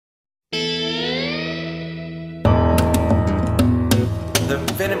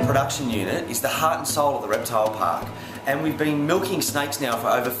venom production unit is the heart and soul of the reptile park, and we've been milking snakes now for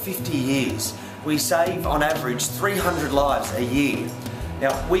over 50 years. We save on average 300 lives a year.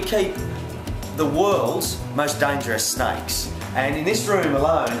 Now, we keep the world's most dangerous snakes, and in this room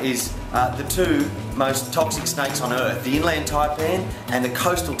alone is the two most toxic snakes on earth, the inland taipan and the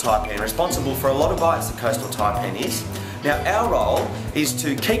coastal taipan, responsible for a lot of bites the coastal taipan is. Now, our role is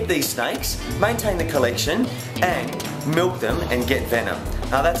to keep these snakes, maintain the collection, and milk them and get venom.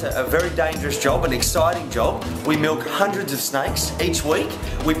 Now, that's a very dangerous job, an exciting job. We milk hundreds of snakes each week.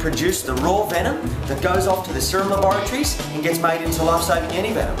 We produce the raw venom that goes off to the serum laboratories and gets made into life-saving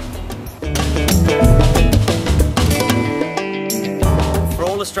anti-venom. For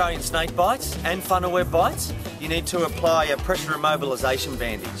all Australian snake bites and funnel web bites, you need to apply a pressure immobilisation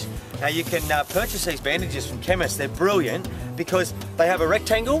bandage. Now, you can purchase these bandages from chemists. They're brilliant because they have a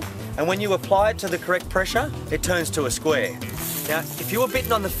rectangle, and when you apply it to the correct pressure, it turns to a square. Now, if you were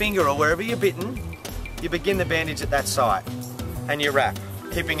bitten on the finger or wherever you're bitten, you begin the bandage at that site and you wrap,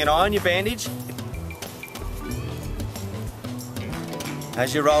 keeping an eye on your bandage.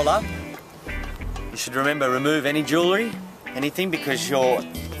 As you roll up, you should remember, remove any jewellery, anything, because your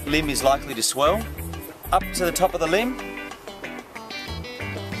limb is likely to swell. Up to the top of the limb,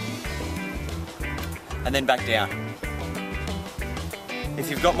 and then back down. If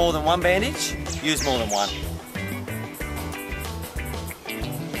you've got more than one bandage, use more than one.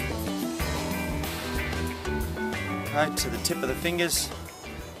 Okay, to the tip of the fingers.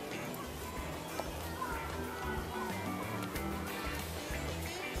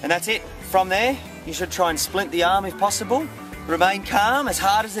 And that's it. From there, you should try and splint the arm if possible. Remain calm, as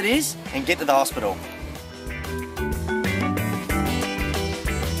hard as it is, and get to the hospital.